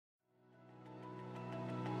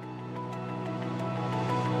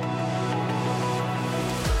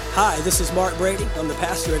Hi, this is Mark Brady. I'm the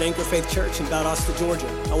pastor at Anchor Faith Church in Valdosta, Georgia.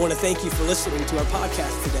 I want to thank you for listening to our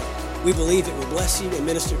podcast today. We believe it will bless you and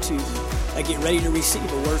minister to you. Now get ready to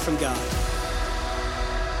receive a word from God.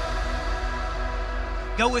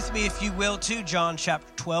 Go with me, if you will, to John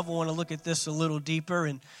chapter 12. I want to look at this a little deeper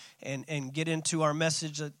and get into our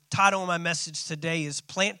message. The title of my message today is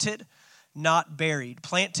Planted, Not Buried.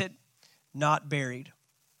 Planted, Not Buried.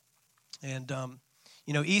 And,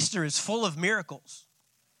 Easter is full of miracles.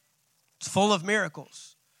 It's full of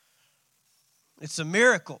miracles. It's a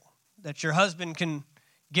miracle that your husband can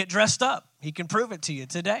get dressed up. He can prove it to you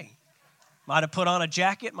today. Might have put on a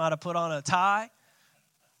jacket, might have put on a tie,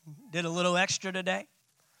 did a little extra today.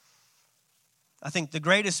 I think the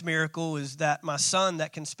greatest miracle is that my son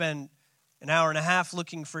that can spend an hour and a half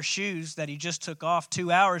looking for shoes that he just took off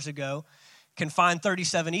 2 hours ago can find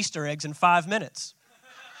 37 Easter eggs in 5 minutes.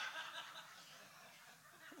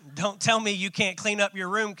 Don't tell me you can't clean up your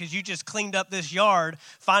room because you just cleaned up this yard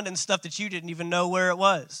finding stuff that you didn't even know where it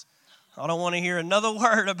was. I don't want to hear another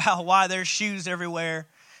word about why there's shoes everywhere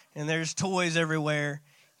and there's toys everywhere.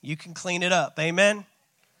 You can clean it up. Amen?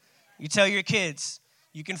 You tell your kids,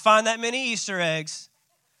 you can find that many Easter eggs.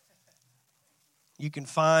 You can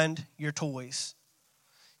find your toys.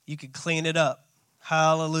 You can clean it up.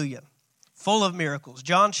 Hallelujah. Full of miracles.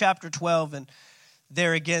 John chapter 12, and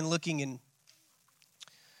there again looking in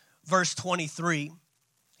verse 23,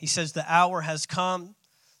 he says, the hour has come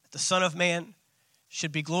that the Son of Man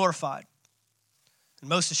should be glorified. And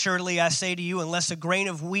most assuredly I say to you, unless a grain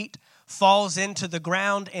of wheat falls into the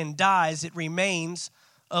ground and dies, it remains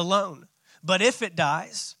alone. But if it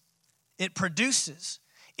dies, it produces.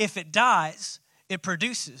 If it dies, it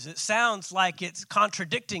produces. It sounds like it's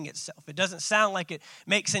contradicting itself. It doesn't sound like it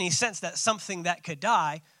makes any sense that something that could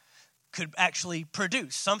die could actually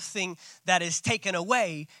produce. Something that is taken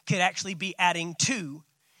away could actually be adding to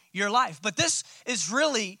your life. But this is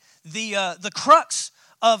really the crux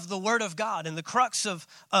of the Word of God, and the crux of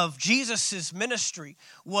Jesus' ministry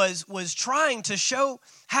was trying to show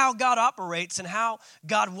how God operates and how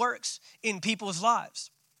God works in people's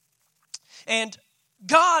lives. And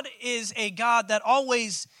God is a God that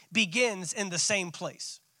always begins in the same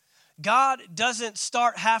place. God doesn't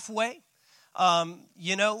start halfway.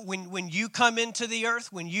 When you come into the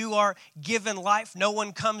earth, when you are given life, no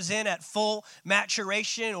one comes in at full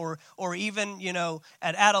maturation or even,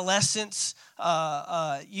 at adolescence.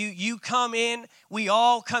 You come in, we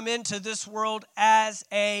all come into this world as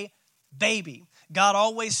a baby. God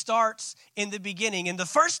always starts in the beginning. And the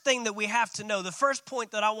first thing that we have to know, the first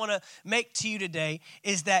point that I want to make to you today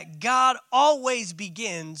is that God always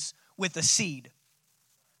begins with a seed.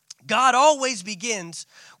 God always begins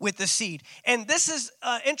with the seed. And this is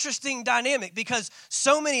an interesting dynamic because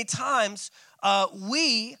so many times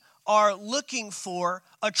we are looking for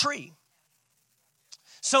a tree.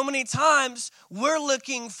 So many times we're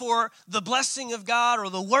looking for the blessing of God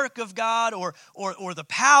or the work of God or the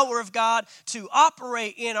power of God to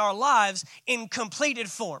operate in our lives in completed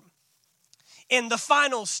form. In the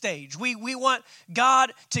final stage, we want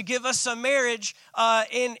God to give us a marriage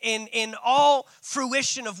in all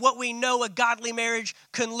fruition of what we know a godly marriage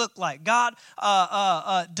can look like. God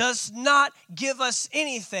does not give us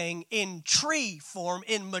anything in tree form,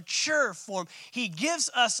 in mature form. He gives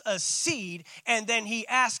us a seed, and then he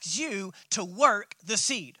asks you to work the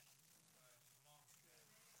seed.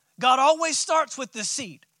 God always starts with the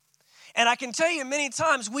seed. And I can tell you many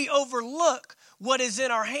times we overlook what is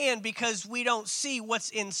in our hand because we don't see what's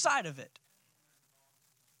inside of it.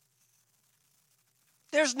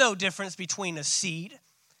 There's no difference between a seed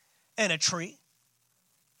and a tree.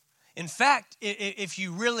 In fact, if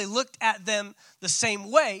you really looked at them the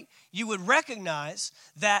same way, you would recognize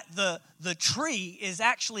that the tree is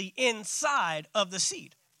actually inside of the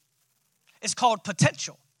seed. It's called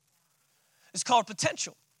potential. It's called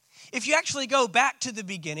potential. If you actually go back to the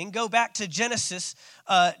beginning, go back to Genesis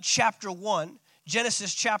chapter 1,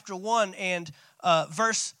 Genesis chapter 1 and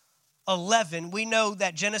verse 11, we know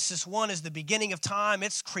that Genesis 1 is the beginning of time.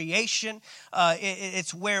 It's creation.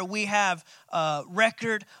 It's where we have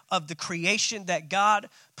record of the creation that God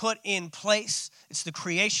put in place. It's the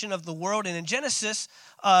creation of the world. And in Genesis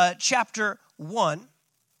chapter 1,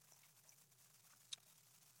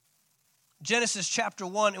 Genesis chapter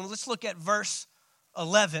 1, and let's look at verse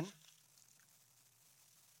 11.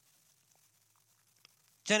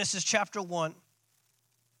 Genesis chapter 1.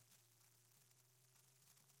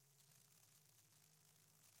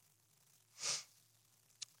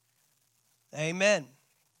 Amen.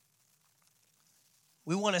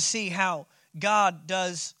 We want to see how God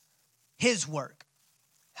does his work,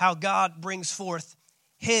 how God brings forth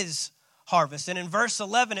his harvest. And in verse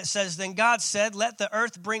 11 it says, then God said, let the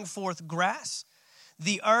earth bring forth grass,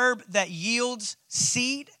 the herb that yields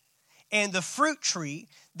seed, and the fruit tree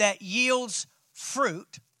that yields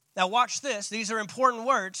fruit. Now watch this. These are important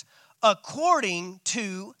words. According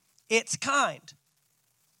to its kind.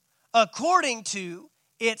 According to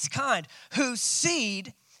its kind. Whose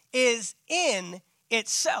seed is in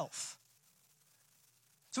itself.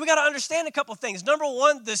 So we got to understand a couple things. Number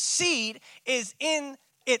one, the seed is in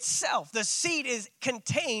itself. The seed is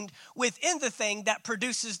contained within the thing that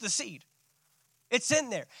produces the seed. It's in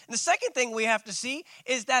there. And the second thing we have to see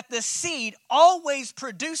is that the seed always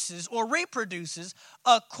produces or reproduces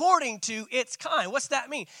according to its kind. What's that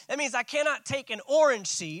mean? That means I cannot take an orange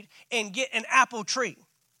seed and get an apple tree.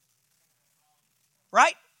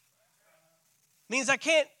 Right? Means I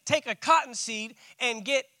can't take a cotton seed and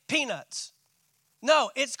get peanuts.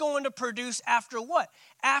 No, it's going to produce after what?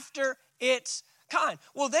 After its kind.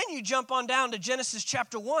 Well, then you jump on down to Genesis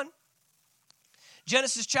chapter 1.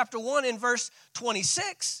 Genesis chapter 1 in verse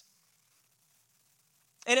 26.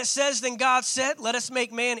 And it says, then God said, let us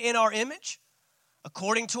make man in our image,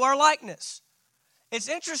 according to our likeness. It's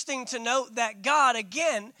interesting to note that God,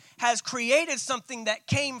 again, has created something that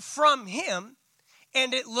came from him,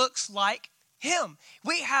 and it looks like him.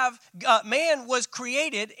 We have, man was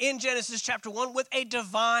created in Genesis chapter 1 with a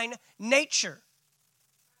divine nature.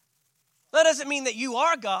 That doesn't mean that you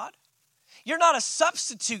are God. You're not a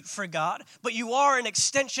substitute for God, but you are an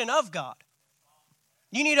extension of God.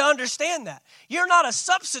 You need to understand that. You're not a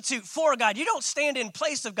substitute for God. You don't stand in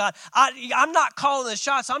place of God. I'm not calling the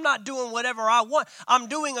shots. I'm not doing whatever I want. I'm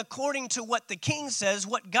doing according to what the King says,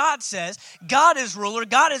 what God says. God is ruler.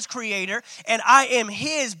 God is creator, and I am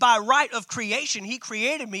his by right of creation. He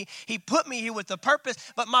created me. He put me here with a purpose,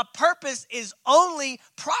 but my purpose is only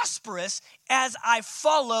prosperous as I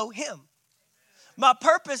follow him. My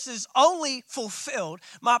purpose is only fulfilled.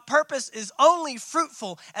 My purpose is only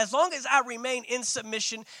fruitful as long as I remain in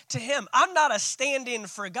submission to him. I'm not a stand-in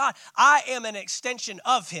for God. I am an extension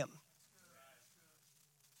of him.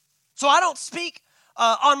 So I don't speak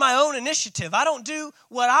on my own initiative. I don't do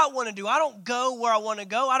what I want to do. I don't go where I want to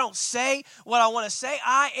go. I don't say what I want to say.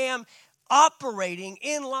 I am operating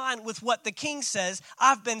in line with what the King says.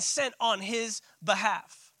 I've been sent on his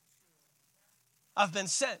behalf. I've been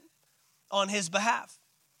sent on his behalf.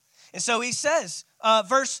 And so he says,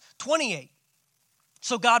 verse 28,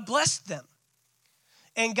 so God blessed them,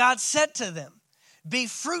 and God said to them, be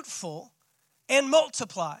fruitful and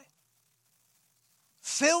multiply,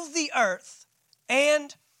 fill the earth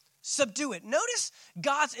and subdue it. Notice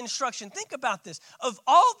God's instruction. Think about this. Of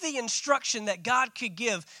all the instruction that God could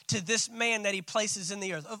give to this man that he places in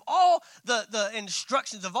the earth, of all the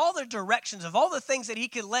instructions, of all the directions, of all the things that he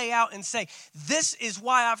could lay out and say, this is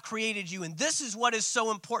why I've created you, and this is what is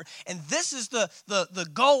so important, and this is the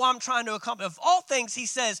goal I'm trying to accomplish. Of all things, he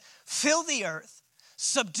says, fill the earth,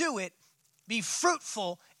 subdue it, be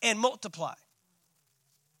fruitful, and multiply.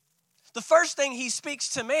 The first thing he speaks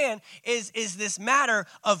to man is this matter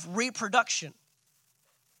of reproduction.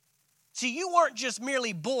 See, you weren't just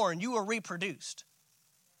merely born, you were reproduced.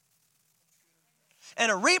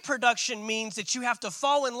 And a reproduction means that you have to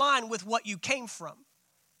fall in line with what you came from.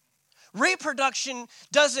 Reproduction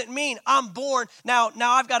doesn't mean I'm born, now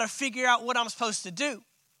I've got to figure out what I'm supposed to do.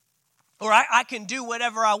 Or I can do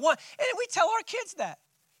whatever I want. And we tell our kids that.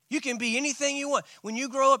 You can be anything you want. When you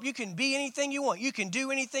grow up, you can be anything you want. You can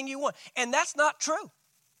do anything you want. And that's not true.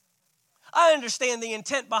 I understand the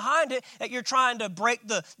intent behind it, that you're trying to break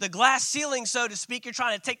the glass ceiling, so to speak. You're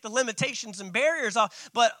trying to take the limitations and barriers off.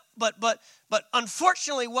 But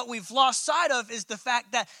unfortunately, what we've lost sight of is the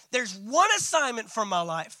fact that there's one assignment for my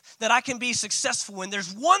life that I can be successful in.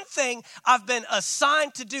 There's one thing I've been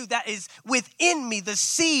assigned to do that is within me, the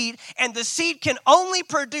seed, and the seed can only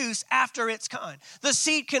produce after its kind. The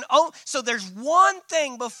seed can only, so there's one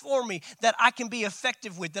thing before me that I can be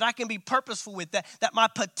effective with, that I can be purposeful with, that my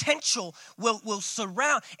potential will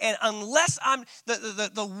surround. And unless I'm,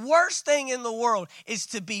 the worst thing in the world is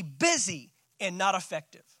to be busy and not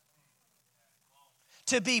effective.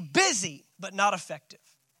 To be busy, but not effective.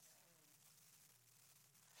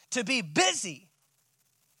 To be busy,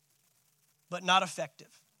 but not effective.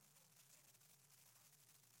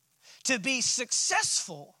 To be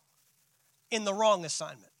successful in the wrong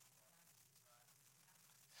assignment.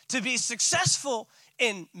 To be successful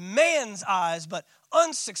in man's eyes, but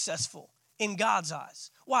unsuccessful in God's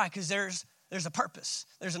eyes. Why? Because there's a purpose,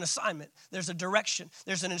 there's an assignment, there's a direction,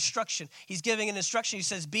 there's an instruction. He's giving an instruction. He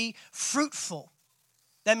says, be fruitful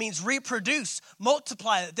That means reproduce,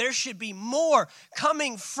 multiply, that there should be more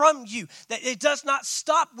coming from you, that it does not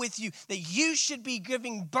stop with you, that you should be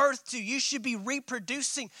giving birth to, you should be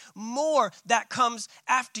reproducing more that comes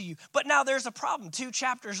after you. But now there's a problem. 2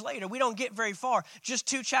 chapters later, we don't get very far. Just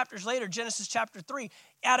 2 chapters later, Genesis chapter 3,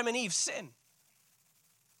 Adam and Eve sin.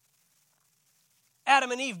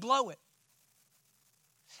 Adam and Eve blow it.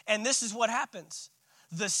 And this is what happens.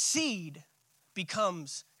 The seed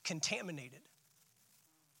becomes contaminated.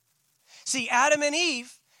 See, Adam and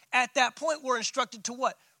Eve at that point were instructed to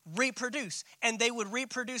what? Reproduce. And they would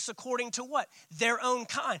reproduce according to what? Their own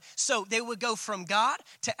kind. So they would go from God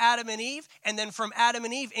to Adam and Eve, and then from Adam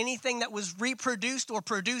and Eve, anything that was reproduced or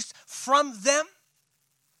produced from them.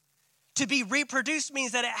 To be reproduced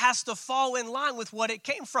means that it has to fall in line with what it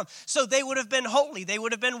came from. So they would have been holy. They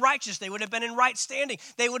would have been righteous. They would have been in right standing.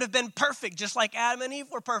 They would have been perfect, just like Adam and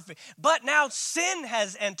Eve were perfect. But now sin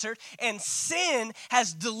has entered, and sin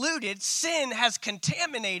has diluted, sin has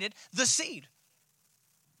contaminated the seed.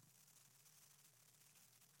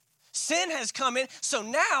 Sin has come in. So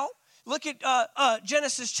now, look at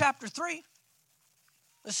Genesis chapter 3.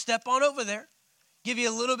 Let's step on over there. Give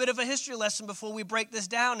you a little bit of a history lesson before we break this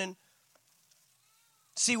down and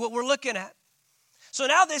see what we're looking at. So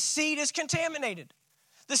now this seed is contaminated.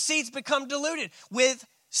 The seed's become diluted with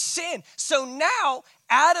sin. So now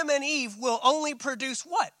Adam and Eve will only produce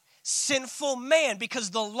what? Sinful man,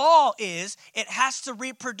 because the law is it has to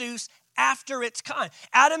reproduce after its kind.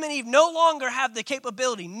 Adam and Eve no longer have the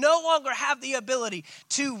capability, no longer have the ability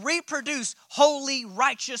to reproduce holy,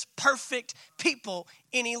 righteous, perfect people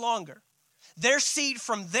any longer. Their seed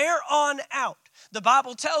from there on out. The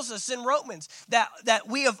Bible tells us in Romans that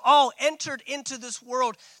we have all entered into this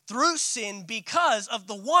world through sin because of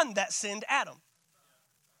the one that sinned, Adam.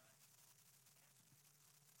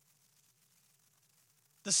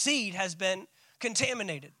 The seed has been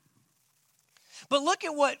contaminated. But look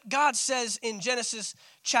at what God says in Genesis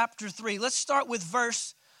chapter 3. Let's start with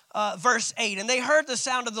verse 8. And they heard the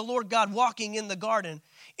sound of the Lord God walking in the garden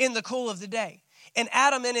in the cool of the day. And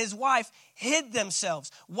Adam and his wife hid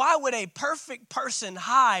themselves. Why would a perfect person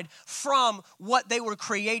hide from what they were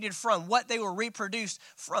created from, what they were reproduced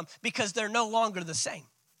from? Because they're no longer the same.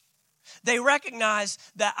 They recognize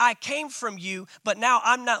that I came from you, but now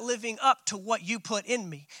I'm not living up to what you put in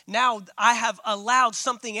me. Now I have allowed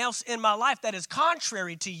something else in my life that is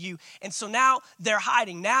contrary to you. And so now they're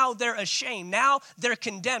hiding. Now they're ashamed. Now they're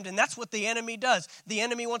condemned. And that's what the enemy does. The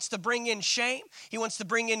enemy wants to bring in shame. He wants to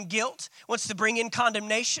bring in guilt, wants to bring in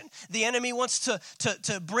condemnation. The enemy wants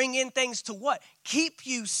to bring in things to what? Keep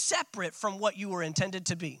you separate from what you were intended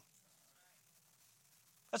to be.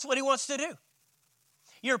 That's what he wants to do.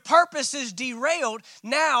 Your purpose is derailed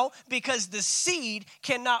now because the seed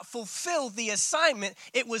cannot fulfill the assignment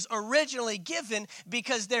it was originally given,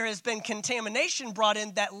 because there has been contamination brought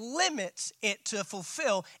in that limits it to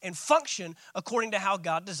fulfill and function according to how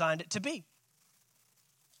God designed it to be.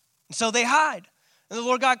 And so they hide. And the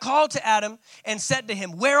Lord God called to Adam and said to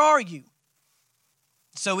him, "Where are you?"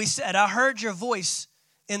 So he said, "I heard your voice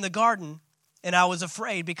in the garden, and I was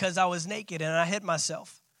afraid because I was naked and I hid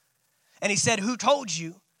myself." And he said, "Who told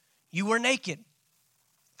you you were naked?"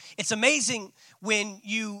 It's amazing when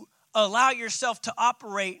you allow yourself to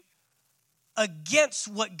operate against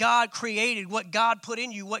what God created, what God put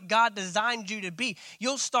in you, what God designed you to be.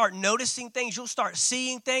 You'll start noticing things. You'll start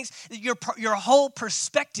seeing things. Your whole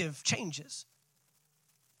perspective changes.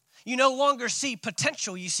 You no longer see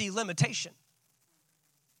potential. You see limitation.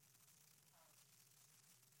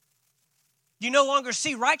 You no longer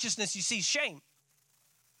see righteousness. You see shame.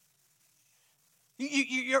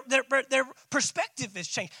 Their perspective has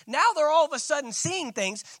changed. Now they're all of a sudden seeing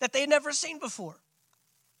things that they'd never seen before.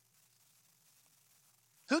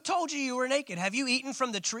 Who told you you were naked? Have you eaten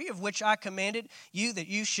from the tree of which I commanded you that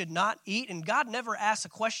you should not eat? And God never asks a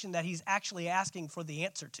question that he's actually asking for the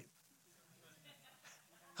answer to.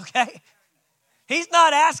 Okay? He's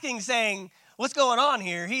not asking, saying, what's going on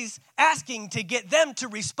here? He's asking to get them to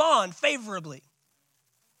respond favorably.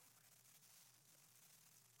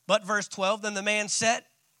 But verse 12, then the man said,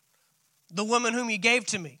 "The woman whom you gave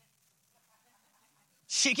to me,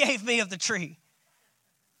 she gave me of the tree,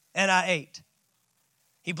 and I ate."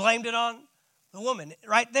 He blamed it on the woman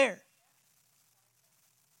right there.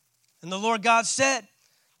 And the Lord God said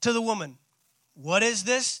to the woman, "What is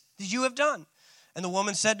this that you have done?" And the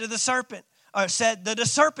woman said to the serpent, the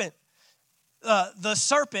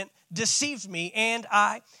serpent deceived me, and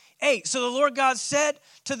I ate. So the Lord God said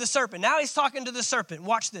to the serpent, now he's talking to the serpent,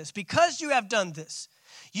 watch this, "Because you have done this,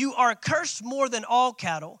 You are cursed more than all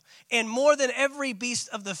cattle, and more than every beast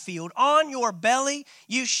of the field. On your belly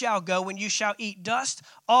you shall go, and you shall eat dust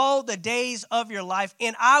all the days of your life.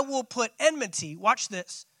 And I will put enmity," watch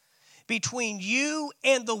this, "between you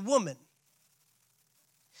and the woman,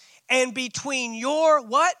 and between your,"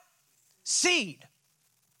 what? "Seed.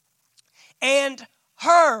 And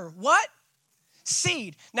her," what?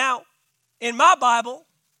 "Seed." Now, in my Bible,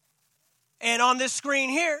 and on this screen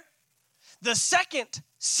here, the second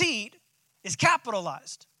seed is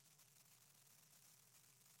capitalized.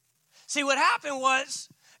 See, what happened was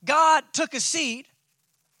God took a seed,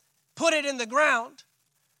 put it in the ground,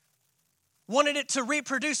 wanted it to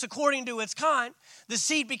reproduce according to its kind. The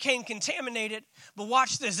seed became contaminated. But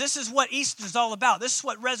watch this. This is what Easter's all about. This is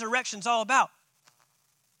what resurrection's all about.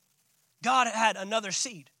 God had another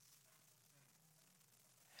seed.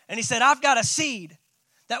 And he said, "I've got a seed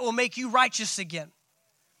that will make you righteous again.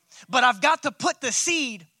 But I've got to put the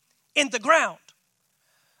seed in the ground."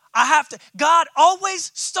 God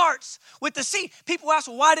always starts with the seed. People ask,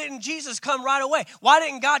 well, why didn't Jesus come right away? Why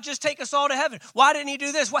didn't God just take us all to heaven? Why didn't he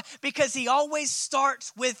do this? Why? Because he always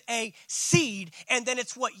starts with a seed, and then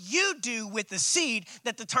it's what you do with the seed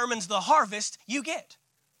that determines the harvest you get.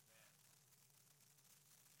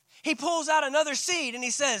 He pulls out another seed and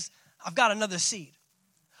he says, "I've got another seed,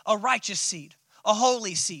 a righteous seed, a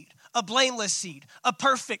holy seed, a blameless seed, a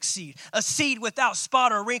perfect seed, a seed without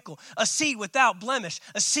spot or wrinkle, a seed without blemish,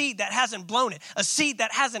 a seed that hasn't blown it, a seed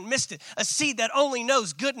that hasn't missed it, a seed that only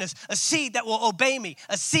knows goodness, a seed that will obey me,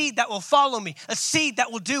 a seed that will follow me, a seed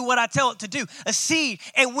that will do what I tell it to do, a seed."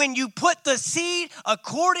 And when you put the seed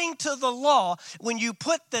according to the law, when you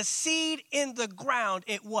put the seed in the ground,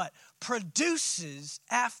 it what? Produces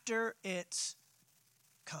after its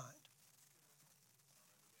kind.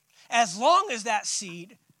 As long as that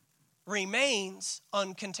seed remains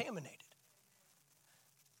uncontaminated.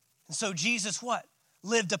 And so Jesus what?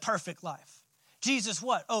 Lived a perfect life. Jesus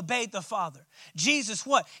what? Obeyed the Father. Jesus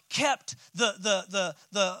what? Kept the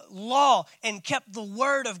law and kept the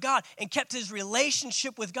word of God and kept his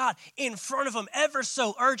relationship with God in front of him, ever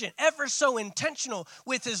so urgent, ever so intentional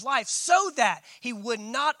with his life, so that he would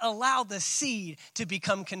not allow the seed to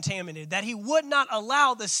become contaminated, that he would not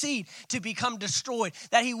allow the seed to become destroyed,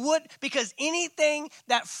 that he would, because anything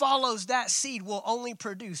that follows that seed will only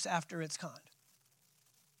produce after its kind.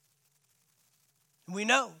 And we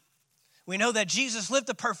know that Jesus lived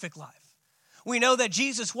a perfect life. We know that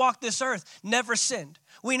Jesus walked this earth, never sinned.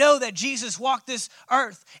 We know that Jesus walked this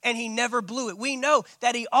earth and he never blew it. We know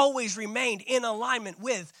that he always remained in alignment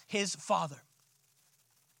with his Father.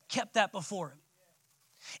 Kept that before him.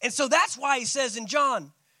 And so that's why he says in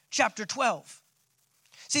John chapter 12.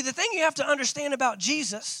 See, the thing you have to understand about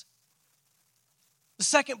Jesus, the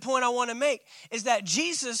second point I want to make, is that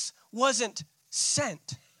Jesus wasn't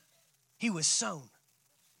sent. He was sown.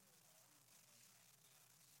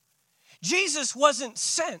 Jesus wasn't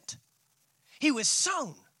sent. He was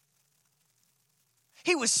sown.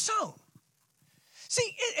 He was sown.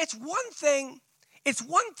 See, it's one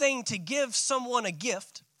thing to give someone a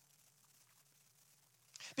gift.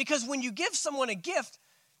 Because when you give someone a gift,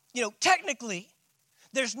 technically,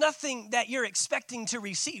 there's nothing that you're expecting to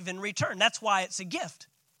receive in return. That's why it's a gift.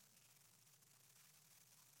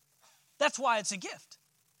 That's why it's a gift.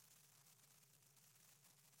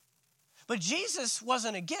 But Jesus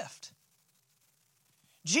wasn't a gift.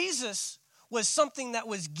 Jesus was something that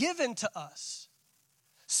was given to us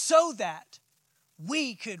so that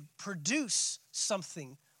we could produce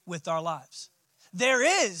something with our lives. There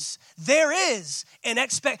is an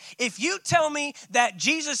if you tell me that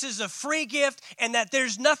Jesus is a free gift and that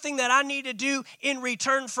there's nothing that I need to do in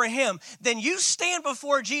return for him, then you stand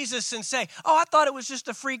before Jesus and say, "Oh, I thought it was just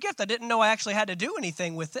a free gift. I didn't know I actually had to do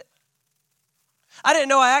anything with it. I didn't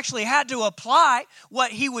know I actually had to apply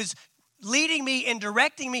what he was leading me and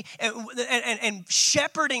directing me and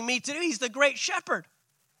shepherding me to do. He's the great shepherd."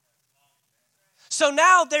 So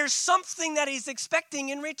now there's something that he's expecting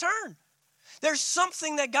in return. There's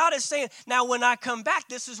something that God is saying, now when I come back,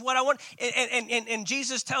 this is what I want. And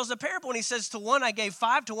Jesus tells a parable and he says, to one I gave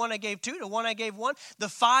 5, to one I gave 2, to one I gave 1. The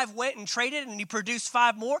 5 went and traded and he produced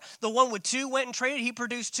 5 more. The one with 2 went and traded, he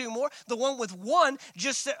produced 2 more. The one with 1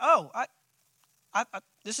 just said, "Oh,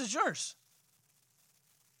 this is yours.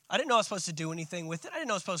 I didn't know I was supposed to do anything with it. I didn't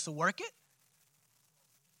know I was supposed to work it."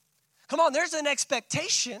 Come on, there's an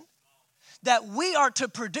expectation that we are to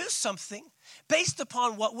produce something based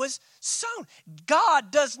upon what was sown.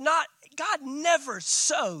 God never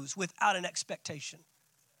sows without an expectation.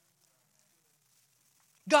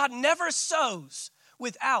 God never sows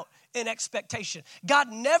without an expectation.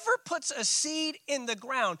 God never puts a seed in the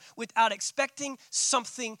ground without expecting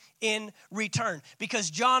something in return. Because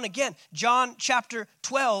John chapter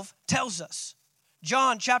 12 tells us.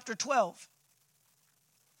 John chapter 12.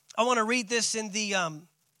 I want to read this in the, I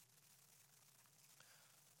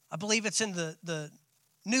believe it's in the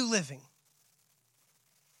New Living.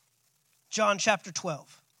 John chapter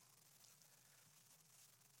 12.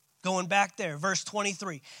 Going back there, verse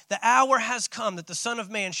 23. The hour has come that the Son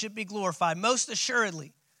of Man should be glorified. Most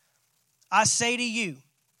assuredly, I say to you,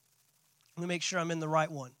 let me make sure I'm in the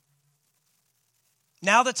right one.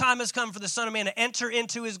 Now the time has come for the Son of Man to enter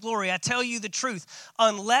into his glory. I tell you the truth,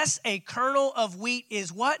 unless a kernel of wheat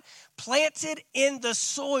is what? Planted in the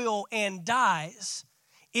soil and dies,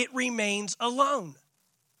 it remains alone.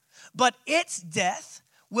 But its death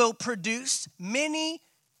will produce many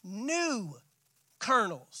new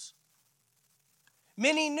kernels.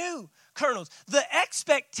 Many new kernels. The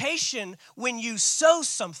expectation when you sow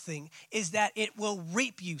something is that it will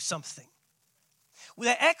reap you something.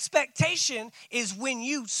 The expectation is when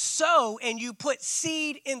you sow and you put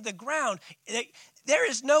seed in the ground, there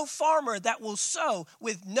is no farmer that will sow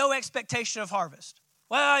with no expectation of harvest.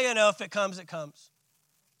 Well, if it comes, it comes.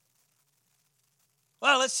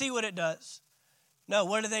 Well, let's see what it does. No,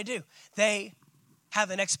 what do? They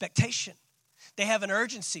have an expectation. They have an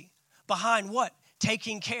urgency behind what?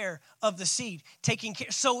 Taking care of the seed. Taking care.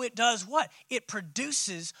 So it does what? It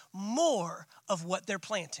produces more of what they're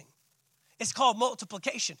planting. It's called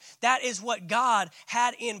multiplication. That is what God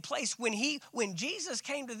had in place. When Jesus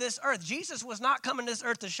came to this earth, Jesus was not coming to this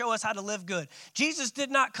earth to show us how to live good. Jesus did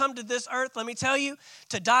not come to this earth, let me tell you,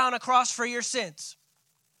 to die on a cross for your sins.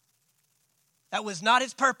 That was not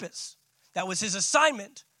his purpose. That was his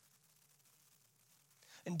assignment.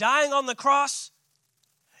 And dying on the cross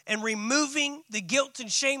and removing the guilt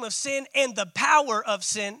and shame of sin and the power of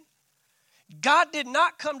sin, God did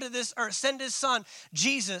not come to this earth, send his son,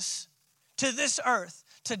 Jesus, to this earth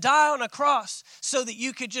to die on a cross so that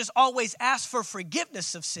you could just always ask for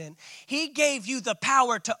forgiveness of sin. He gave you the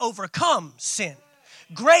power to overcome sin.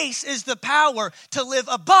 Grace is the power to live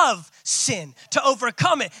above sin, to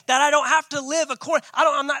overcome it. That I don't have to live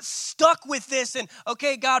I'm not stuck with this and,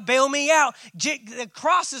 okay, God, bail me out. The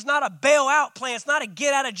cross is not a bail-out plan. It's not a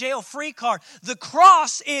get-out-of-jail-free card. The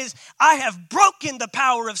cross is, I have broken the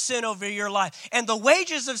power of sin over your life. And the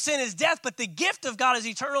wages of sin is death, but the gift of God is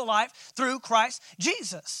eternal life through Christ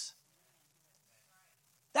Jesus.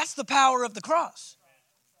 That's the power of the cross.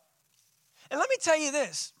 And let me tell you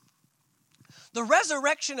this. The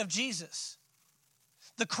resurrection of Jesus,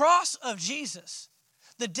 the cross of Jesus,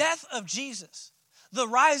 the death of Jesus, the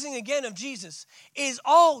rising again of Jesus is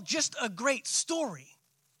all just a great story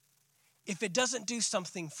if it doesn't do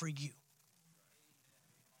something for you.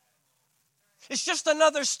 It's just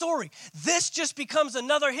another story. This just becomes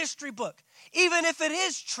another history book, even if it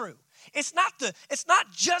is true. It's not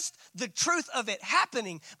just the truth of it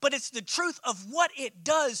happening, but it's the truth of what it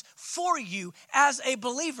does for you as a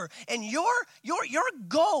believer. And your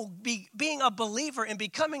goal being a believer and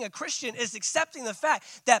becoming a Christian is accepting the fact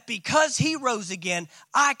that because he rose again,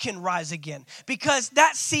 I can rise again. Because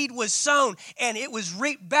that seed was sown and it was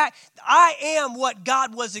reaped back. I am what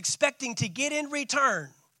God was expecting to get in return.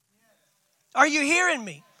 Are you hearing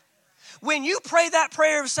me? When you pray that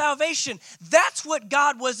prayer of salvation, that's what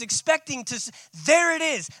God was expecting to. There it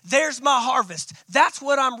is. There's my harvest. That's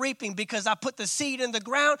what I'm reaping because I put the seed in the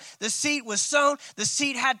ground. The seed was sown. The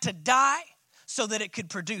seed had to die so that it could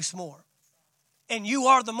produce more. And you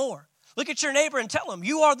are the more. Look at your neighbor and tell him,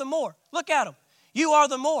 you are the more. Look at him. You are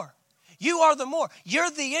the more. You are the more.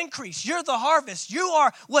 You're the increase. You're the harvest. You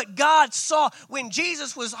are what God saw when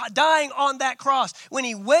Jesus was dying on that cross. When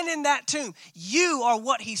he went in that tomb, you are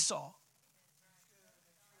what he saw.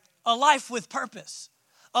 A life with purpose.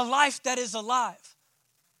 A life that is alive.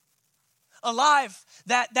 A life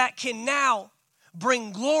that can now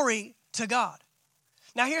bring glory to God.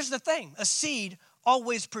 Now here's the thing. A seed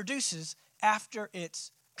always produces after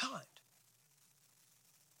its kind.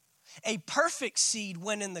 A perfect seed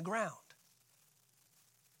went in the ground.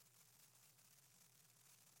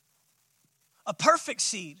 A perfect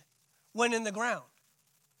seed went in the ground.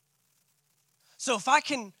 So if I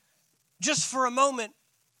can just for a moment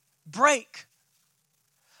break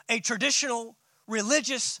a traditional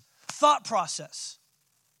religious thought process.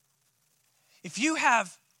 If you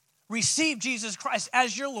have received Jesus Christ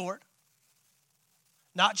as your Lord,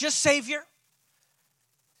 not just Savior.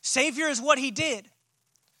 Savior is what he did,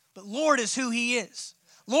 but Lord is who he is.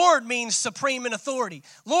 Lord means supreme in authority.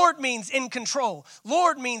 Lord means in control.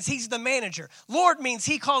 Lord means he's the manager. Lord means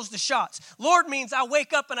he calls the shots. Lord means I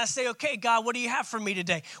wake up and I say, okay, God, what do you have for me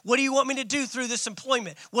today? What do you want me to do through this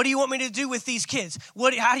employment? What do you want me to do with these kids?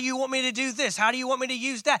 How do you want me to do this? How do you want me to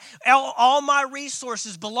use that? All my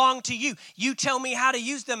resources belong to you. You tell me how to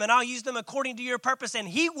use them and I'll use them according to your purpose, and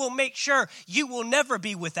he will make sure you will never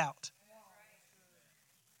be without.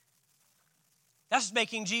 That's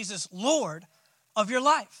making Jesus Lord of your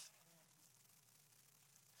life.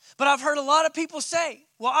 But I've heard a lot of people say,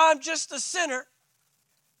 well, I'm just a sinner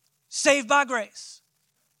saved by grace.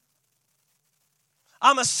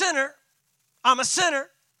 I'm a sinner. I'm a sinner.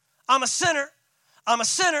 I'm a sinner. I'm a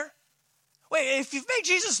sinner. Wait, if you've made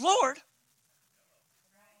Jesus Lord,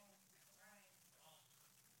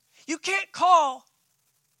 you can't call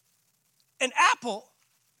an apple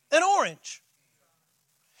an orange.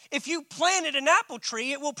 If you planted an apple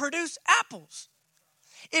tree, it will produce apples.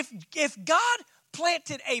 If God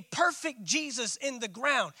planted a perfect Jesus in the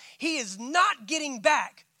ground, he is not getting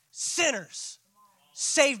back sinners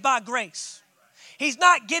saved by grace. He's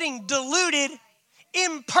not getting diluted,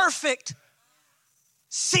 imperfect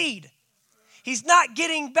seed. He's not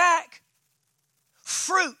getting back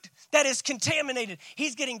fruit that is contaminated.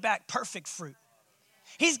 He's getting back perfect fruit.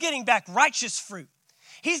 He's getting back righteous fruit.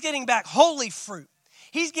 He's getting back holy fruit.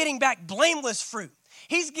 He's getting back blameless fruit.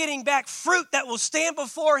 He's getting back fruit that will stand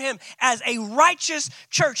before him as a righteous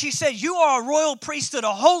church. He said, you are a royal priesthood,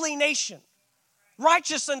 a holy nation,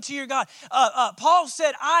 righteous unto your God. Paul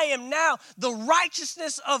said, I am now the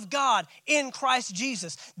righteousness of God in Christ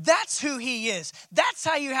Jesus. That's who he is. That's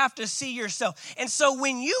how you have to see yourself. And so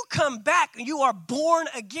when you come back, you are born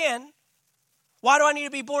again. Why do I need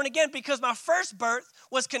to be born again? Because my first birth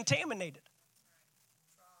was contaminated.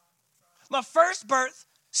 My first birth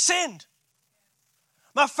sinned.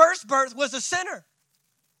 My first birth was a sinner.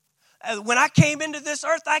 When I came into this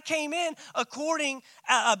earth, I came in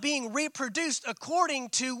being reproduced according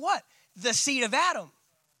to what? The seed of Adam.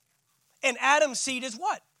 And Adam's seed is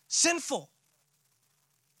what? Sinful.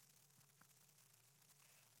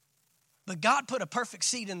 But God put a perfect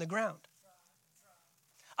seed in the ground.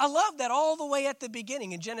 I love that all the way at the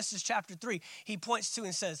beginning in Genesis chapter 3, he points to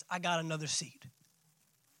and says, I got another seed.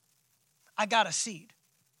 I got a seed.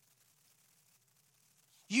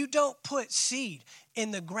 You don't put seed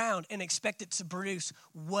in the ground and expect it to produce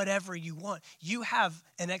whatever you want. You have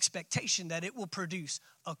an expectation that it will produce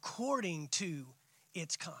according to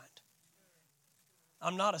its kind.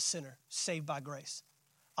 I'm not a sinner saved by grace.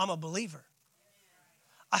 I'm a believer.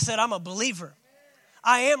 I said I'm a believer.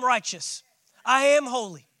 I am righteous. I am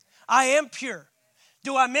holy. I am pure.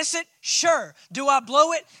 Do I miss it? Sure. Do I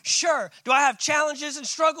blow it? Sure. Do I have challenges and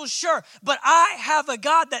struggles? Sure. But I have a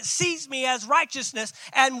God that sees me as righteousness.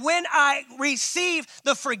 And when I receive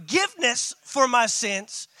the forgiveness for my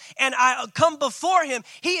sins and I come before him,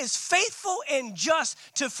 he is faithful and just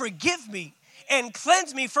to forgive me and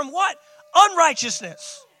cleanse me from what?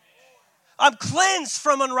 Unrighteousness. I'm cleansed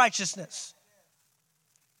from unrighteousness.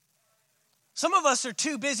 Some of us are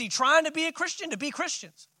too busy trying to be a Christian to be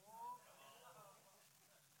Christians.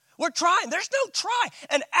 We're trying. There's no try.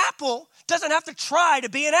 An apple doesn't have to try to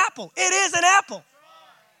be an apple. It is an apple.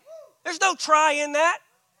 There's no try in that.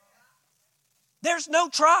 There's no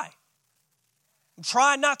try. I'm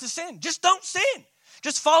trying not to sin. Just don't sin.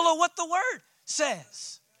 Just follow what the word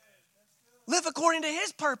says. Live according to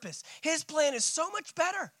his purpose. His plan is so much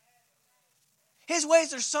better. His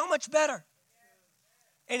ways are so much better.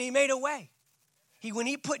 And he made a way. When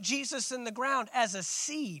he put Jesus in the ground as a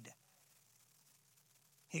seed,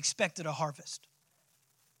 he expected a harvest.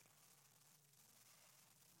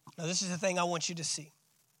 Now, this is the thing I want you to see.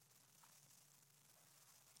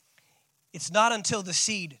 It's not until the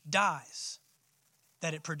seed dies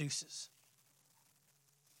that it produces.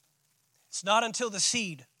 It's not until the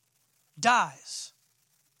seed dies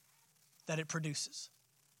that it produces.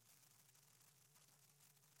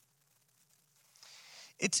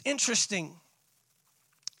 It's interesting.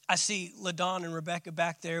 I see LaDawn and Rebecca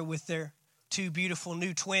back there with their two beautiful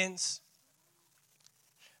new twins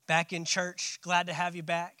back in church. Glad to have you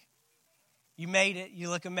back. You made it. You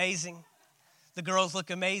look amazing. The girls look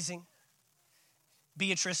amazing.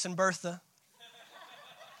 Beatrice and Bertha.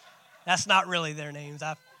 That's not really their names.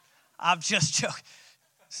 I've just joked.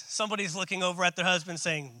 Somebody's looking over at their husband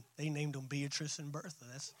saying, they named them Beatrice and Bertha.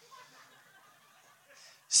 That's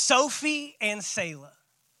Sophie and Selah.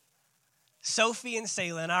 Sophie and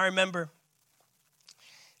Selah. And I remember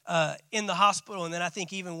in the hospital, and then I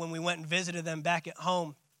think even when we went and visited them back at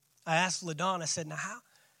home, I asked LaDawn, I said, now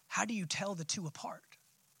how do you tell the two apart?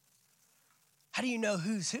 How do you know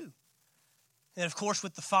who's who? And of course,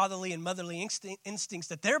 with the fatherly and motherly instincts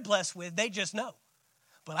that they're blessed with, they just know.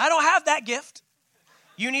 But I don't have that gift.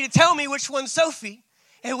 You need to tell me which one's Sophie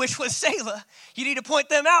and which one's Selah. You need to point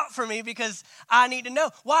them out for me because I need to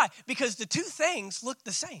know. Why? Because the two things look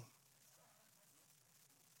the same.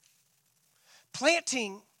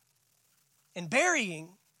 Planting and burying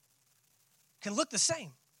can look the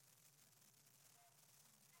same.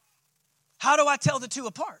 How do I tell the two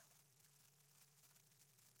apart?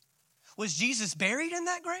 Was Jesus buried in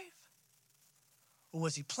that grave? Or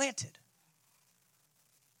was he planted?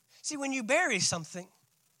 See, when you bury something,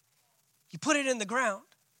 you put it in the ground,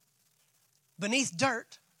 beneath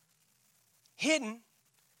dirt, hidden,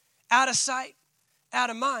 out of sight, out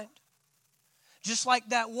of mind. Just like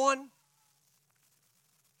that one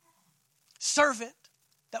servant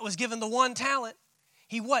that was given the one talent,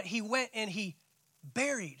 he went and he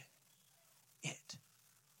buried it.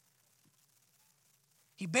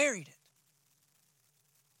 He buried it.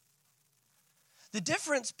 The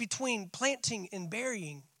difference between planting and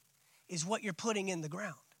burying is what you're putting in the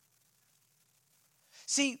ground.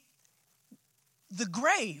 See, the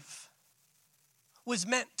grave was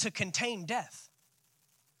meant to contain death.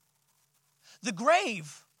 The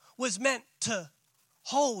grave was meant to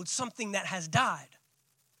hold something that has died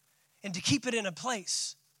and to keep it in a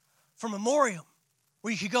place for memoriam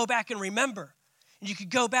where you could go back and remember and you could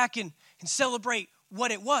go back and celebrate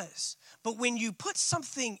what it was. But when you put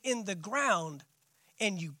something in the ground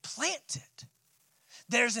and you plant it,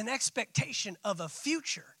 there's an expectation of a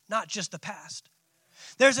future, not just the past.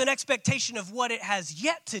 There's an expectation of what it has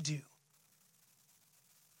yet to do.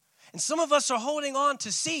 And some of us are holding on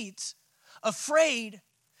to seeds, afraid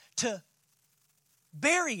to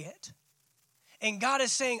bury it. And God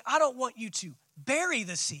is saying, I don't want you to bury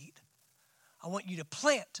the seed. I want you to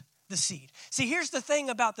plant the seed. See, here's the thing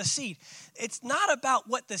about the seed. It's not about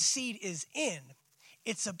what the seed is in.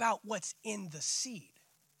 It's about what's in the seed.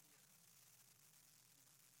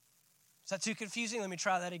 Is that too confusing? Let me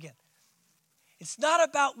try that again. It's not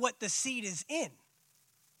about what the seed is in.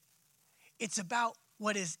 It's about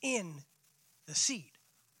what is in the seed.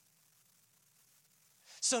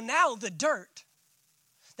 So now the dirt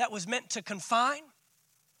that was meant to confine,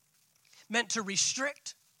 meant to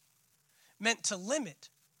restrict, meant to limit,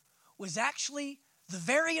 was actually the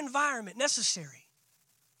very environment necessary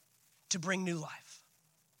to bring new life.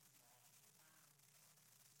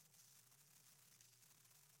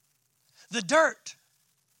 The dirt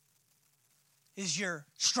is your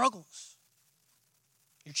struggles,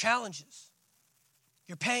 your challenges,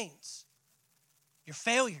 your pains, your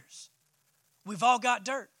failures. We've all got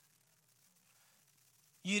dirt.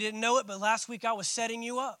 You didn't know it, but last week I was setting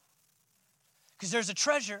you up. Because there's a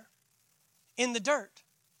treasure in the dirt,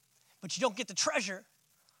 but you don't get the treasure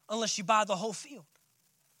unless you buy the whole field.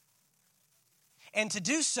 And to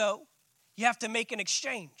do so, you have to make an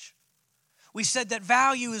exchange. We said that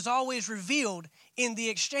value is always revealed in the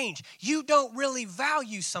exchange. You don't really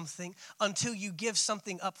value something until you give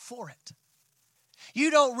something up for it.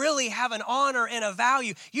 You don't really have an honor and a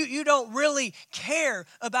value. You don't really care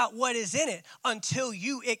about what is in it until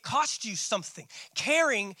it costs you something.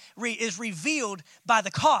 Caring is revealed by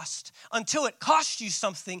the cost. Until it costs you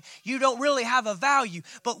something, you don't really have a value.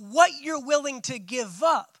 But what you're willing to give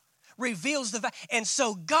up reveals the value. And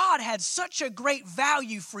so God had such a great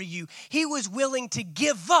value for you. He was willing to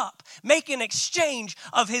give up, make an exchange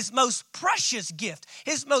of his most precious gift,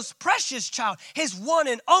 his most precious child, his one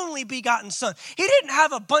and only begotten son. He didn't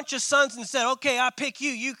have a bunch of sons and said, okay, I pick you,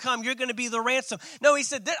 you come, you're going to be the ransom. No, he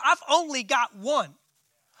said, I've only got one.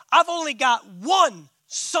 I've only got one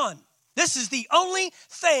son. This is the only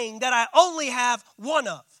thing that I only have one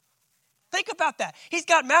of. Think about that. He's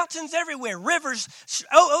got mountains everywhere, rivers,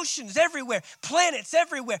 oceans everywhere, planets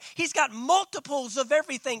everywhere. He's got multiples of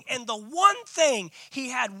everything. And the one thing he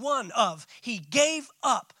had one of, he gave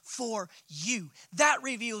up for you. That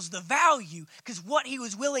reveals the value, because what he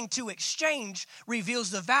was willing to exchange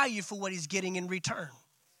reveals the value for what he's getting in return.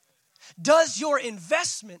 Does your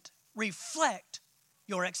investment reflect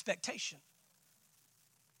your expectation?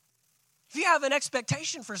 If you have an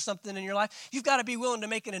expectation for something in your life, you've got to be willing to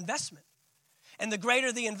make an investment. And the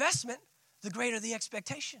greater the investment, the greater the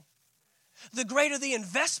expectation. The greater the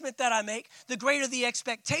investment that I make, the greater the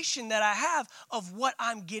expectation that I have of what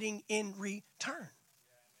I'm getting in return.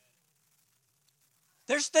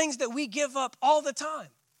 There's things that we give up all the time.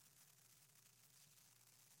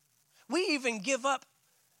 We even give up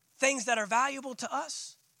things that are valuable to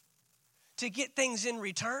us to get things in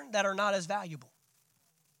return that are not as valuable.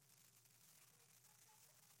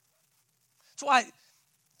 That's why,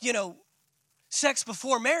 Sex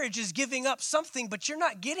before marriage is giving up something, but you're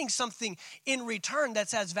not getting something in return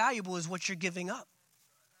that's as valuable as what you're giving up.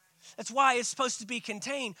 That's why it's supposed to be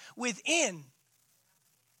contained within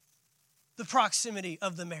the proximity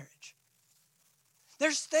of the marriage.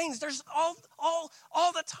 There's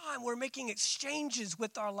all the time we're making exchanges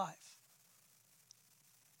with our life.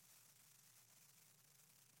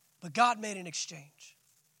 But God made an exchange.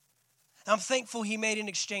 I'm thankful he made an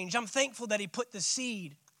exchange. I'm thankful that he put the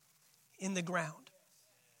seed in the ground.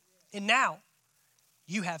 And now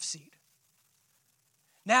you have seed.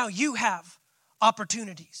 Now you have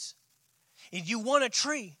opportunities. And you want a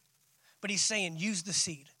tree, but he's saying use the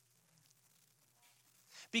seed.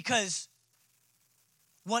 Because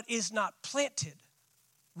what is not planted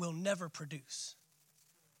will never produce.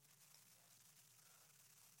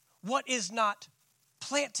 What is not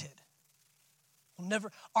planted will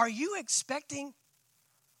never. Are you expecting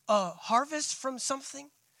a harvest from something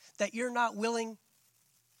that you're not willing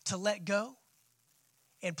to let go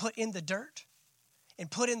and put in the dirt and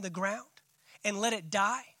put in the ground and let it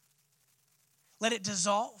die? Let it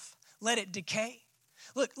dissolve. Let it decay.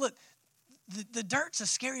 Look, the dirt's a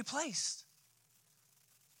scary place.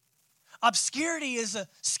 Obscurity is a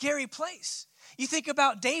scary place. You think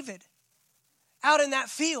about David out in that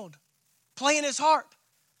field, playing his harp,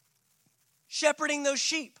 shepherding those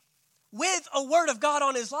sheep with a word of God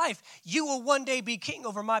on his life. You will one day be king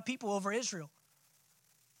over my people, over Israel.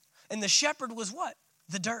 And the shepherd was what?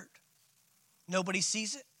 The dirt. Nobody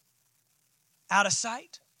sees it, out of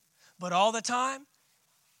sight. But all the time,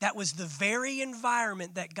 that was the very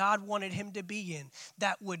environment that God wanted him to be in,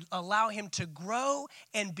 that would allow him to grow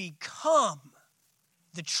and become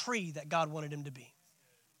the tree that God wanted him to be.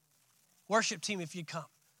 Worship team, if you'd come.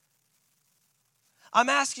 I'm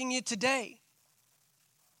asking you today,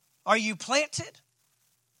 are you planted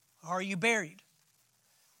or are you buried?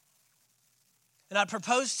 And I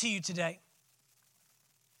propose to you today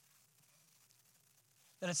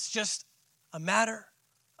that it's just a matter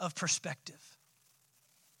of perspective.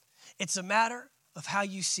 It's a matter of how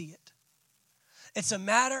you see it. It's a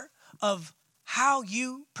matter of how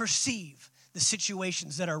you perceive the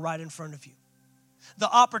situations that are right in front of you, the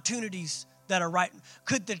opportunities that are right.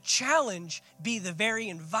 Could the challenge be the very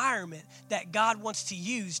environment that God wants to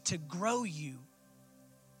use to grow you?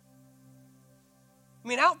 I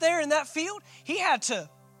mean, out there in that field, he had to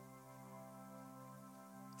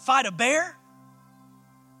fight a bear,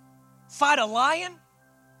 fight a lion.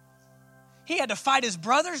 He had to fight his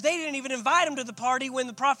brothers. They didn't even invite him to the party when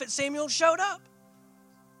the prophet Samuel showed up.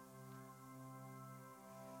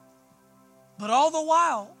 But all the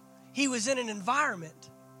while, he was in an environment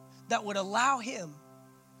that would allow him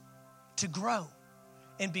to grow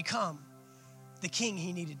and become the king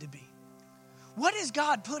he needed to be. What is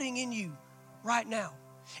God putting in you right now?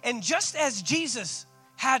 And just as Jesus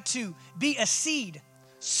had to be a seed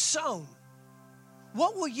sown,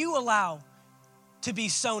 what will you allow to be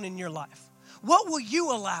sown in your life? What will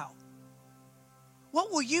you allow?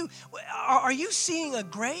 Are you seeing a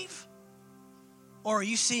grave or are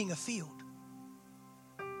you seeing a field?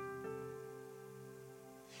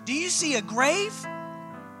 Do you see a grave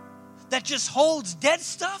that just holds dead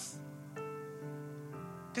stuff?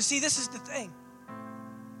 Because see, this is the thing.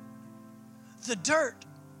 The dirt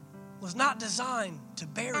was not designed to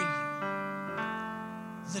bury you.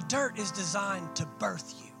 The dirt is designed to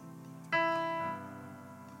birth you.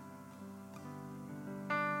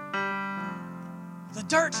 The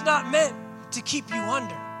dirt's not meant to keep you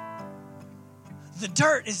under. The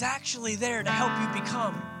dirt is actually there to help you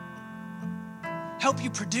become, help you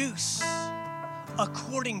produce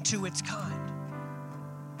according to its kind.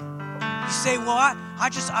 You say, well,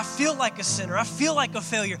 I feel like a sinner. I feel like a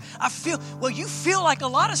failure. You feel like a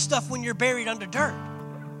lot of stuff when you're buried under dirt.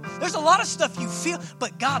 There's a lot of stuff you feel,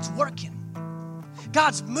 but God's working.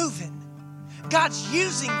 God's moving. God's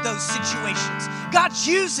using those situations. God's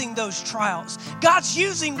using those trials. God's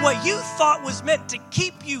using what you thought was meant to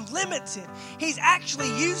keep you limited. He's actually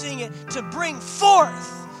using it to bring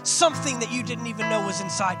forth something that you didn't even know was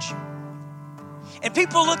inside you. And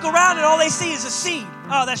people look around and all they see is a seed.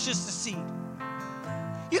 Oh, that's just a seed.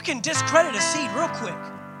 You can discredit a seed real quick.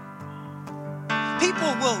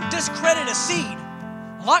 People will discredit a seed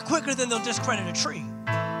a lot quicker than they'll discredit a tree,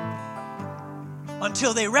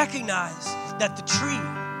 until they recognize that the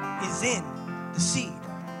tree is in the seed.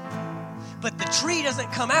 But the tree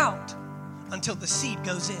doesn't come out until the seed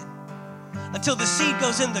goes in. Until the seed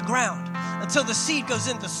goes in the ground. until the seed goes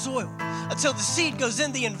in the soil, until the seed goes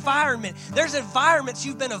in the environment. There's environments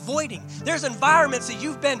you've been avoiding. There's environments that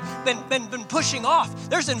you've been pushing off.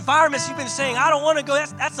 There's environments you've been saying, I don't want to go.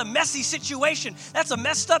 That's a messy situation. That's a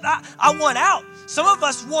messed up. I want out. Some of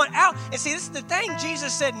us want out. And see, this is the thing.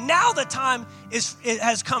 Jesus said, now the time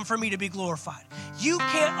has come for me to be glorified. You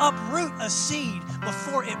can't uproot a seed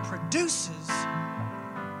before it produces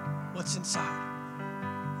what's inside.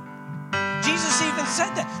 Jesus even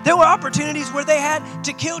said that. There were opportunities where they had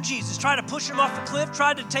to kill Jesus, try to push him off a cliff,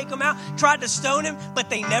 tried to take him out, tried to stone him, but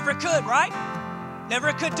they never could, right?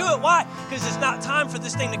 Never could do it. Why? Because it's not time for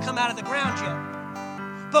this thing to come out of the ground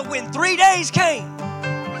yet. But when 3 days came,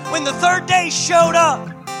 when the third day showed up,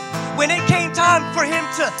 when it came time for him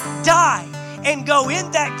to die and go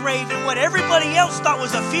in that grave, and what everybody else thought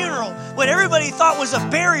was a funeral, what everybody thought was a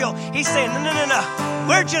burial, he's saying, no.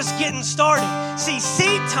 We're just getting started. See,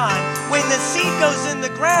 seed time, when the seed goes in the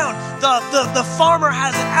ground, the farmer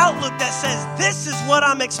has an outlook that says, this is what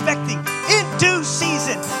I'm expecting. In due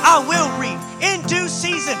season, I will reap. In due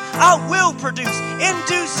season, I will produce. In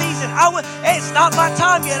due season, I will. Hey, it's not my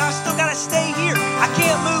time yet. I still got to stay here. I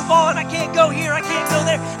can't move on. I can't go here. I can't go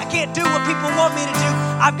there. I can't do what people want me to do.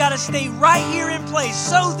 I've got to stay right here in place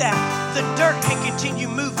so that the dirt can continue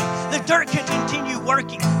moving. The dirt can continue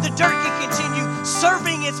working. The dirt can continue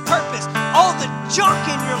serving its purpose. All the junk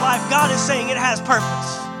in your life, God is saying it has purpose.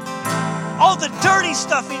 All the dirty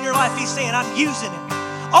stuff in your life, he's saying, I'm using it.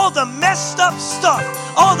 All the messed up stuff,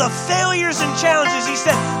 all the failures and challenges, he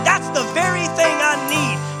said, that's the very thing I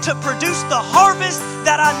need to produce the harvest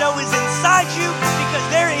that I know is inside you, because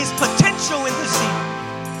there is potential in the seed.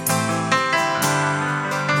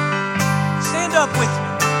 Stand up with me.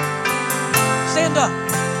 Stand up.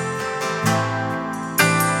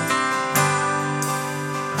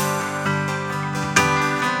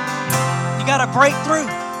 You got to break through.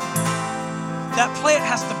 That plant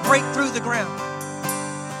has to break through the ground.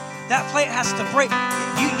 That plant has to break.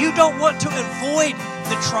 You don't want to avoid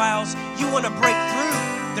the trials. You want to break through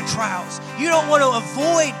the trials. You don't want to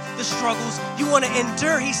avoid the struggles. You want to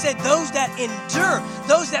endure. He said those that endure,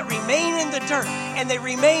 those that remain in the dirt, and they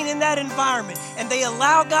remain in that environment, and they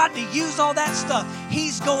allow God to use all that stuff,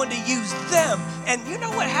 he's going to use them. And you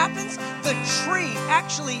know what happens? The tree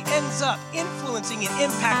actually ends up influencing and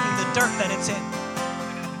impacting the dirt that it's in.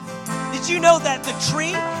 Did you know that the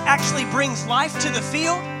tree actually brings life to the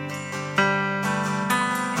field?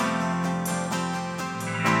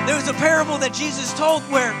 There was a parable that Jesus told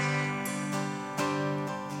where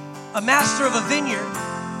a master of a vineyard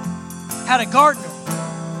had a gardener,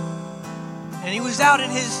 and he was out in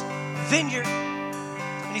his vineyard,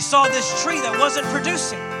 and he saw this tree that wasn't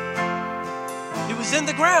producing. It was in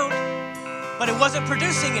the ground, but it wasn't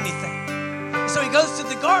producing anything. And so he goes to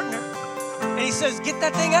the gardener and he says, get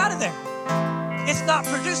that thing out of there. It's not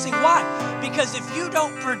producing. Why? Because if you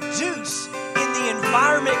don't produce in the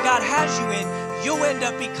environment God has you in, you'll end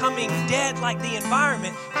up becoming dead like the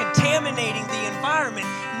environment, contaminating the environment,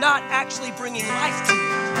 not actually bringing life to it.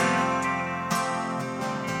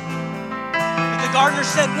 But the gardener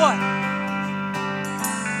said what?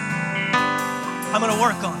 I'm going to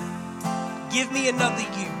work on it. Give me another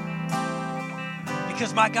year.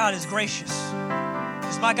 Because my God is gracious.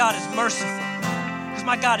 Because my God is merciful. Because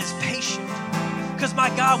my God is patient. Because my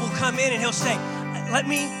God will come in and he'll say, let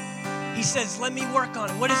me work on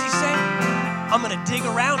it. What does he say? I'm going to dig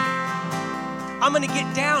around it. I'm going to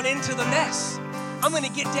get down into the mess. I'm going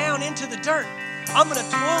to get down into the dirt. I'm going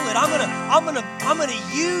to toil it. I'm going to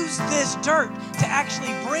use this dirt to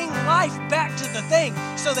actually bring life back to the thing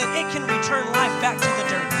so that it can return life back to the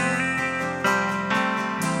dirt.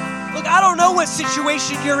 Look, I don't know what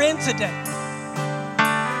situation you're in today.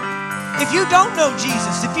 If you don't know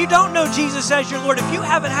Jesus, if you don't know Jesus as your Lord, if you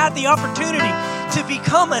haven't had the opportunity to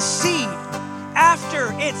become a seed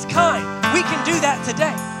after its kind, we can do that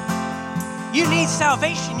today. You need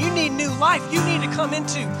salvation. You need new life. You need to come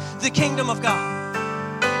into the kingdom of God.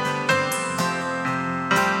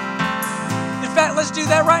 In fact, let's do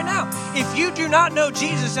that right now. If you do not know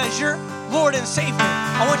Jesus as your Lord and Savior,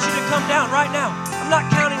 I want you to come down right now. I'm not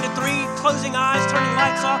counting to 3, closing eyes, turning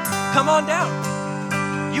lights off. Come on down.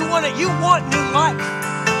 You want new life.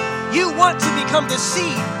 You want to become the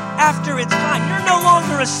seed after its kind. You're no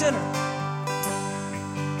longer a sinner.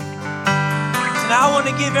 So now I want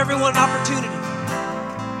to give everyone an opportunity.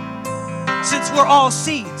 Since we're all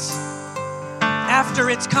seeds, after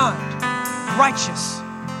its kind, righteous,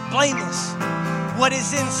 blameless, what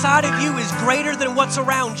is inside of you is greater than what's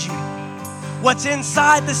around you. What's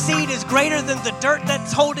inside the seed is greater than the dirt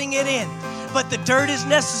that's holding it in. But the dirt is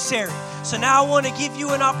necessary. So now I want to give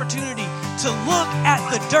you an opportunity to look at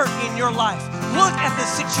the dirt in your life. Look at the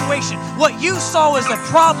situation. What you saw as a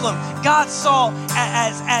problem, God saw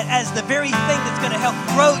as the very thing that's going to help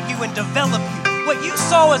grow you and develop you. What you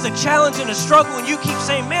saw as a challenge and a struggle, and you keep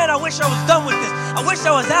saying, man, I wish I was done with this. I wish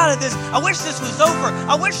I was out of this. I wish this was over.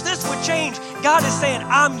 I wish this would change. God is saying,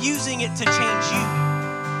 I'm using it to change you.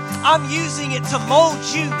 I'm using it to mold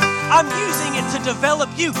you. I'm using it to develop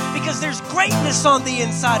you, because there's greatness on the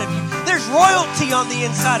inside of you. There's royalty on the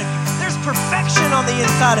inside of you. There's perfection on the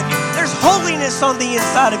inside of you. There's holiness on the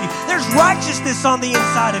inside of you. There's righteousness on the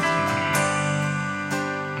inside of you.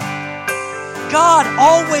 God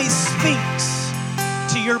always speaks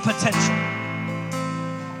to your potential.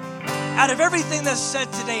 Out of everything that's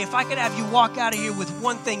said today, if I could have you walk out of here with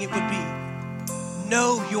one thing, it would be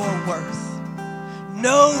know your worth.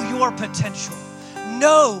 Know your potential.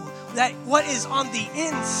 Know that what is on the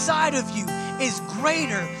inside of you is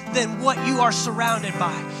greater than what you are surrounded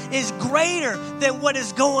by, is greater than what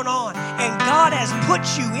is going on. And God has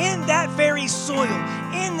put you in that very soil,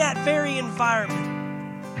 in that very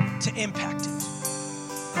environment to impact it.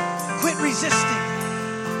 Quit resisting.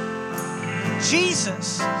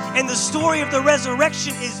 Jesus and the story of the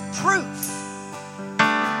resurrection is proof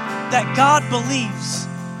that God believes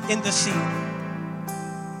in the seed.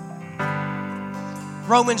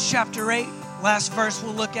 Romans chapter 8, last verse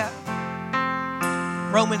we'll look at.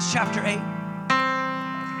 Romans chapter 8.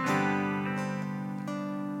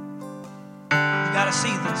 You got to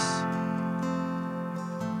see this.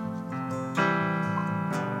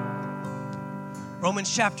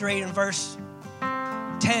 Romans chapter 8 and verse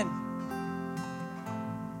 10.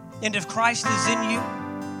 And if Christ is in you,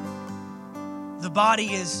 the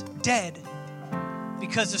body is dead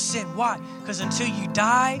because of sin. Why? Because until you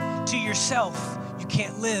die to yourself, you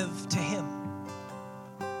can't live to Him.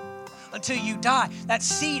 Until you die, that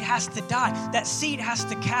seed has to die. That seed has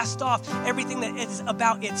to cast off everything that is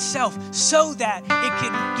about itself so that it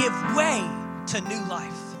can give way to new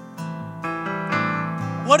life.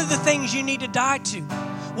 What are the things you need to die to?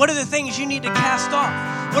 What are the things you need to cast off?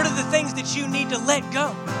 What are the things that you need to let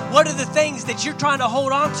go? What are the things that you're trying to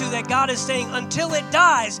hold on to that God is saying, until it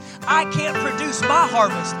dies, I can't produce my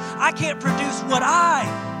harvest. I can't produce what I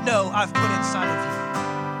know I've put inside of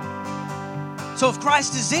you. So if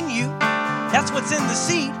Christ is in you, that's what's in the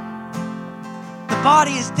seed. The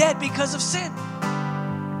body is dead because of sin.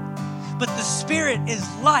 But the spirit is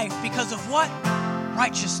life because of what?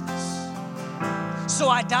 Righteousness. So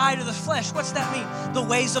I die to the flesh. What's that mean? The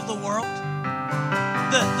ways of the world.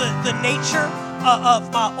 The nature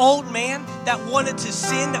of my old man that wanted to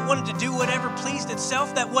sin, that wanted to do whatever pleased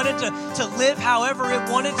itself, that wanted to live however it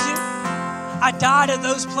wanted to. I die to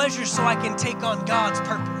those pleasures so I can take on God's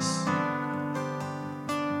purpose.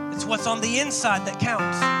 It's what's on the inside that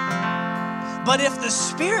counts. But if the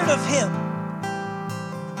Spirit of Him,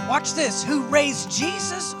 watch this, who raised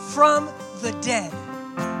Jesus from the dead,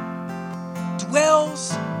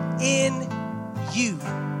 dwells in you,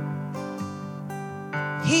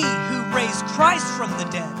 He who raised Christ from the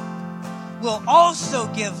dead will also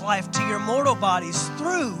give life to your mortal bodies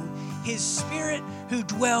through His Spirit who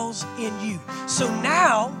dwells in you. So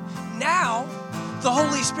now the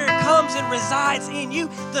Holy Spirit comes and resides in you.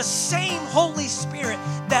 The same Holy Spirit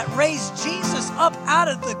that raised Jesus up out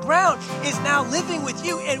of the ground is now living with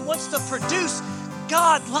you and wants to produce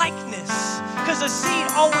God-likeness, because a seed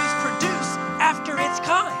always produces after its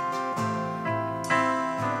kind.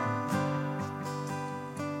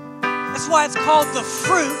 That's why it's called the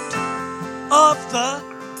fruit of the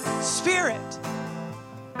Spirit.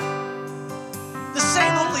 The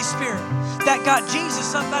same Holy Spirit that got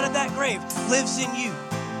Jesus up out of that grave lives in you.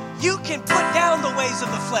 You can put down the ways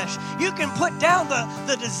of the flesh. You can put down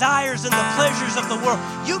the desires and the pleasures of the world.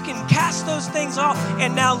 You can cast those things off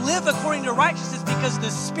and now live according to righteousness, because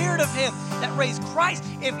the Spirit of Him that raised Christ,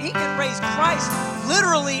 if He can raise Christ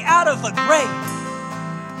literally out of a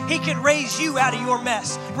grave, He can raise you out of your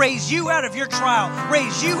mess, raise you out of your trial,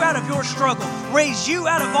 raise you out of your struggle, raise you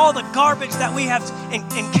out of all the garbage that we have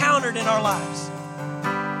encountered in our lives.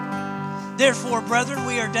 Therefore, brethren,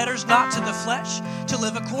 we are debtors not to the flesh, to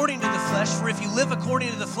live according to the flesh. For if you live according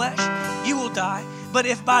to the flesh, you will die. But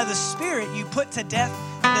if by the Spirit you put to death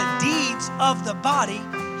the deeds of the body,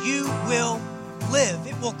 you will live.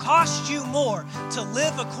 It will cost you more to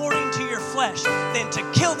live according to your flesh than to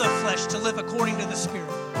kill the flesh to live according to the Spirit.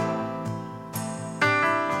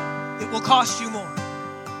 It will cost you more.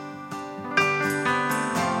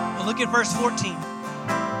 Well, look at verse 14.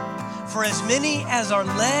 For as many as are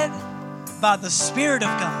led by the Spirit of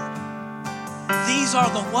God, these are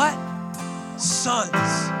the what? Sons.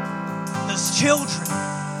 Those children.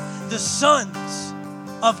 the sons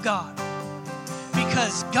of God.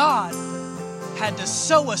 Because God had to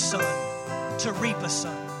sow a son to reap a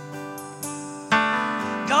son.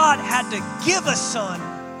 God had to give a son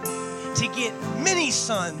to get many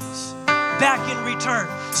sons back in return.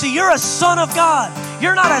 So you're a son of God.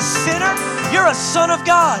 You're not a sinner. You're a son of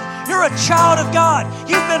God. You're a child of God.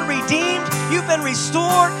 You've been redeemed. You've been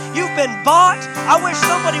restored. You've been bought. I wish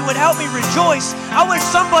somebody would help me rejoice. I wish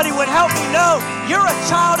somebody would help me know you're a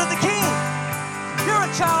child of the King. You're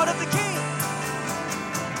a child of the King.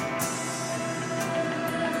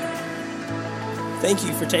 Thank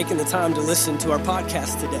you for taking the time to listen to our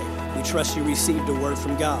podcast today. We trust you received a word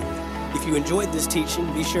from God. If you enjoyed this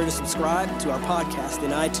teaching, be sure to subscribe to our podcast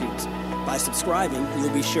in iTunes. By subscribing,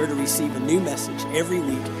 you'll be sure to receive a new message every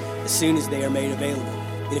week as soon as they are made available.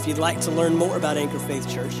 And if you'd like to learn more about Anchor Faith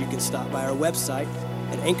Church, you can stop by our website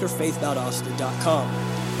at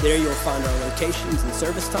anchorfaith.austin.com. There you'll find our locations and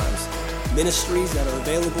service times, ministries that are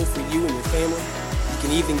available for you and your family. You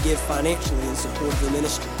can even give financially in support of the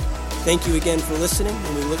ministry. Thank you again for listening,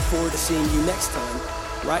 and we look forward to seeing you next time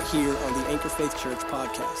right here on the Anchor Faith Church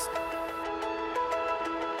podcast.